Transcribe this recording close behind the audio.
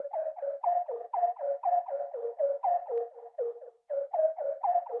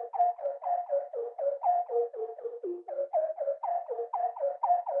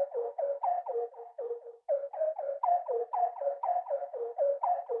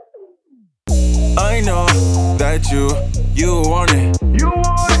I know that you want it. You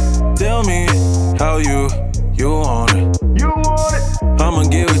want it. Tell me how you want it. You want it. I'ma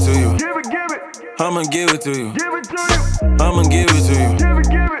give it to you. Give it, give it. I'ma give it to you. Give it to you. I'ma give it to you. Give it,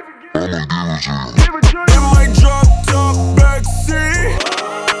 give it. Give it to you. In my drop top backseat,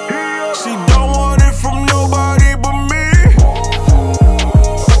 she don't want it from nobody but me.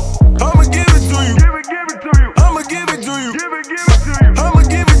 I'ma give it to you. Give it to you. I'ma give it to you. Give it to you. I'ma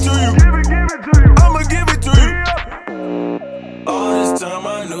give it to you. Give it to you. I'ma give it to you. All this time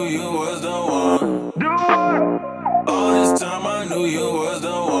I knew you was the one. Do it. All this time I knew you was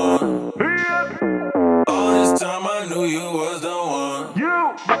the one. All this time I knew you was the one.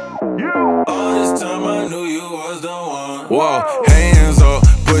 You. All this time I knew you was the one. Whoa, hands up,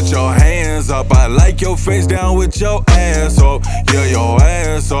 put your hands up. I like your face down with your ass up. Yeah, your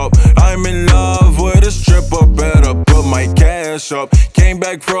ass up. I'm in love with a stripper, better put my cash up. Came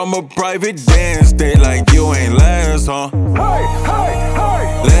back from a private dance, they like you ain't last, huh? Hey, hey,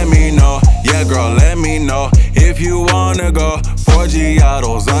 hey. Let me know, yeah girl, let me know if you wanna go. 4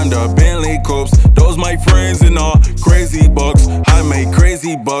 Giatos under Bentley coupes, those my friends and all. Crazy bucks, I make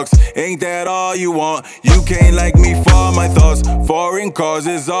crazy bucks. Ain't that all you want? You can't like me for my thoughts. Foreign cars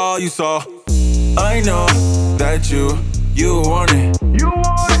is all you saw. I know that you want it. You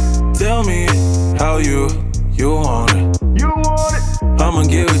want it. Tell me how you want it. You want it. I'ma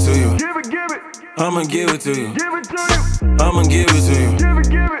give it to you. Give it, give it. I'ma give it to you. Give it to you. I'ma give it to you. Give it,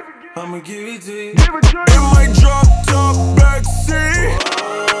 give it. I'ma give it to you. Give it to In you. my drop top backseat,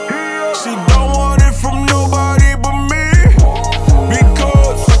 she don't want it from nobody but me.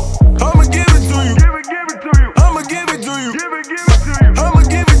 Because I'ma give it to you. Give it to you. I'ma give it to you. Give it to you. I'ma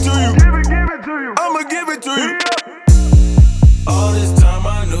give it to you. Give it to you. I'ma give it to you. All this time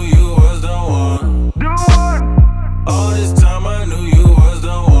I knew you was the one. Do it. All this time I knew you was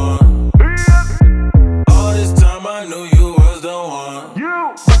the one. All this time I knew you was the one.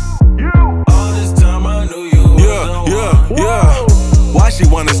 You. All this time I knew you was the one. Yeah. Why she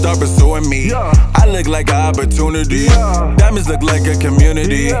wanna start pursuing me? Yeah. I look like an opportunity. Yeah. Diamonds look like a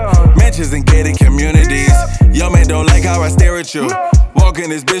community. Yeah. Mansions and gated communities. Yeah. Your man don't like how I stare at you. No. Walking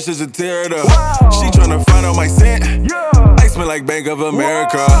this bitch is a tear it up. Wow. She tryna find out my scent. Yeah. I smell like Bank of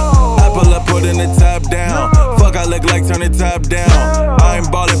America. Whoa. I pull up, putting the top down. No. Fuck, I look like turn the top down. Yeah. I'm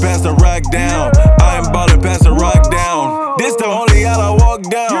ballin' past the rock down. I'm ballin' past the rock down. This the only aisle I walk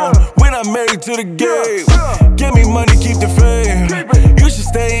down. Yeah. When I'm married to the game. Yeah. Give me money, keep the fame. Keep it. You should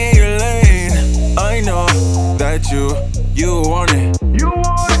stay in your lane. I know that you want it. You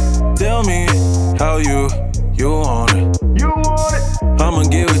want it. Tell me how you want it. You want it. I'ma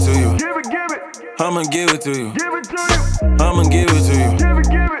give it to you. Give it. I'ma give it to you. Give it to you. I'ma give it to you. Give it.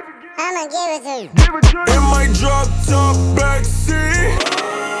 I'ma give it to you. Give it to you. In my drop top backseat,